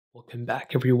Welcome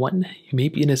back, everyone. You may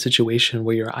be in a situation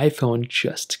where your iPhone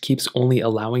just keeps only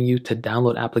allowing you to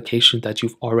download applications that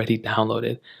you've already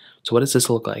downloaded. So, what does this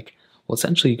look like? Well,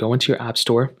 essentially, you go into your App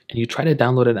Store and you try to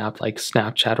download an app like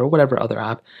Snapchat or whatever other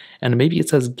app, and maybe it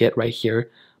says Get right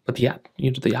here, but the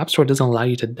App Store doesn't allow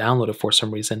you to download it for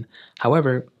some reason.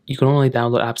 However, you can only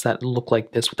download apps that look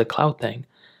like this with the cloud thing.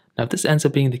 Now, if this ends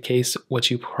up being the case,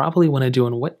 what you probably want to do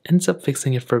and what ends up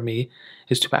fixing it for me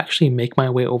is to actually make my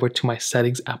way over to my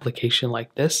settings application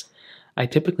like this. I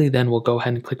typically then will go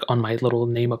ahead and click on my little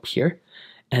name up here.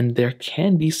 And there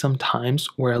can be some times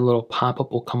where a little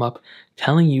pop-up will come up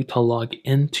telling you to log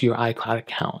into your iCloud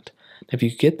account. If you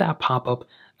get that pop-up,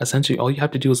 essentially all you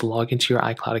have to do is log into your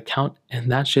iCloud account and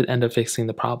that should end up fixing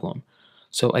the problem.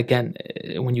 So again,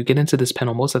 when you get into this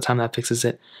panel, most of the time that fixes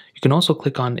it. You can also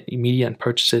click on media and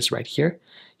purchases right here.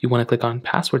 You want to click on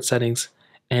password settings.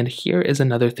 And here is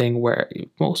another thing where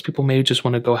most people may just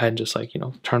want to go ahead and just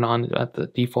turn on at the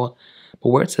default. But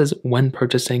where it says when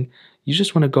purchasing, you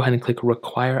just want to go ahead and click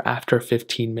require after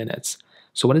 15 minutes.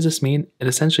 So what does this mean? It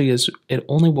essentially is it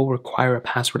only will require a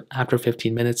password after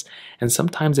 15 minutes. And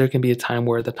sometimes there can be a time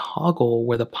where the toggle,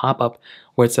 where the pop-up,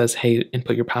 where it says, hey,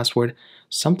 input your password,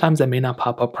 sometimes that may not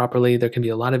pop up properly. There can be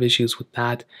a lot of issues with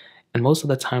that. And most of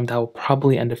the time that will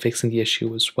probably end up fixing the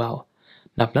issue as well.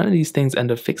 Now, if none of these things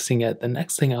end up fixing it, the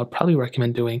next thing I would probably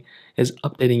recommend doing is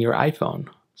updating your iPhone.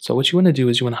 So what you want to do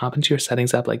is you want to hop into your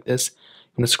settings app like this.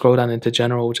 You want to scroll down into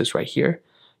general, which is right here.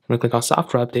 You want to click on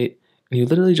software update. And you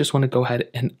literally just want to go ahead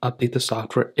and update the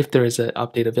software if there is an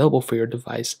update available for your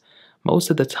device. Most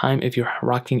of the time, if you're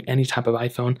rocking any type of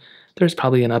iPhone, there's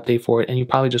probably an update for it, and you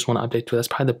probably just want to update to it. That's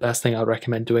probably the best thing I would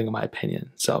recommend doing, in my opinion.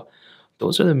 So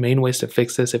those are the main ways to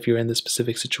fix this if you're in this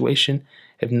specific situation.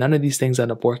 If none of these things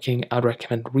end up working, I'd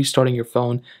recommend restarting your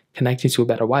phone, connecting to a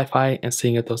better Wi-Fi, and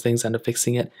seeing if those things end up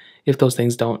fixing it. If those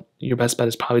things don't, your best bet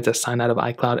is probably to sign out of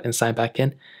iCloud and sign back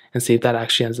in and see if that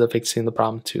actually ends up fixing the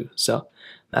problem too. So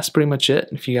that's pretty much it.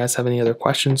 If you guys have any other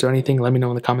questions or anything, let me know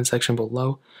in the comment section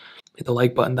below. Hit the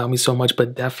like button, that would mean so much,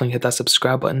 but definitely hit that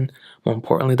subscribe button. More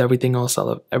importantly than everything else, I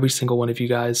love every single one of you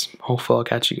guys. Hopefully I'll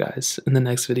catch you guys in the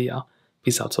next video.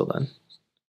 Peace out till then.